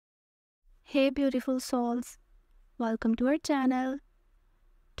Hey beautiful souls, welcome to our channel.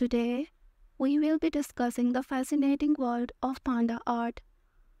 Today, we will be discussing the fascinating world of panda art.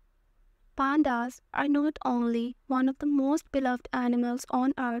 Pandas are not only one of the most beloved animals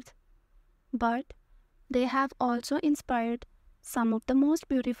on earth, but they have also inspired some of the most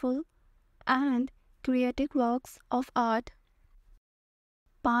beautiful and creative works of art.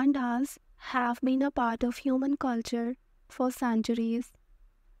 Pandas have been a part of human culture for centuries.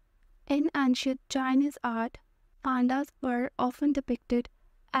 In ancient Chinese art, pandas were often depicted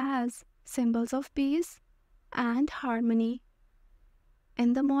as symbols of peace and harmony.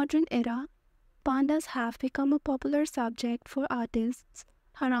 In the modern era, pandas have become a popular subject for artists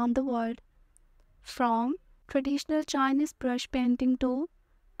around the world, from traditional Chinese brush painting to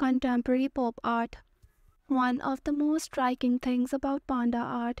contemporary pop art. One of the most striking things about panda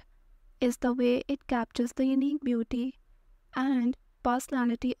art is the way it captures the unique beauty and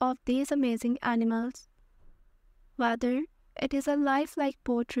personality of these amazing animals. Whether it is a lifelike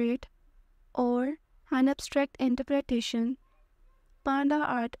portrait or an abstract interpretation, panda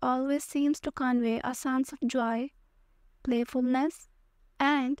art always seems to convey a sense of joy, playfulness,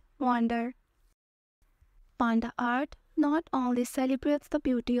 and wonder. Panda art not only celebrates the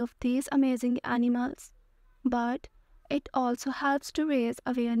beauty of these amazing animals, but it also helps to raise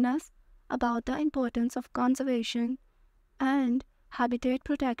awareness about the importance of conservation and habitat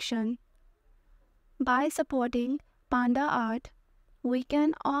protection. By supporting panda art, we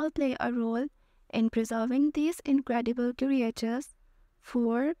can all play a role in preserving these incredible creatures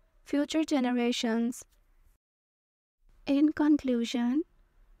for future generations. In conclusion,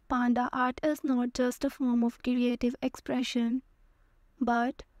 panda art is not just a form of creative expression,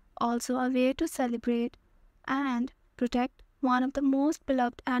 but also a way to celebrate and protect one of the most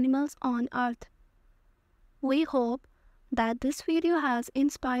beloved animals on earth. We hope that this video has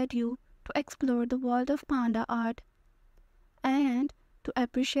inspired you to explore the world of panda art and to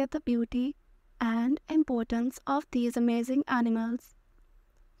appreciate the beauty and importance of these amazing animals.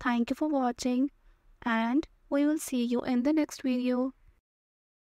 Thank you for watching, and we will see you in the next video.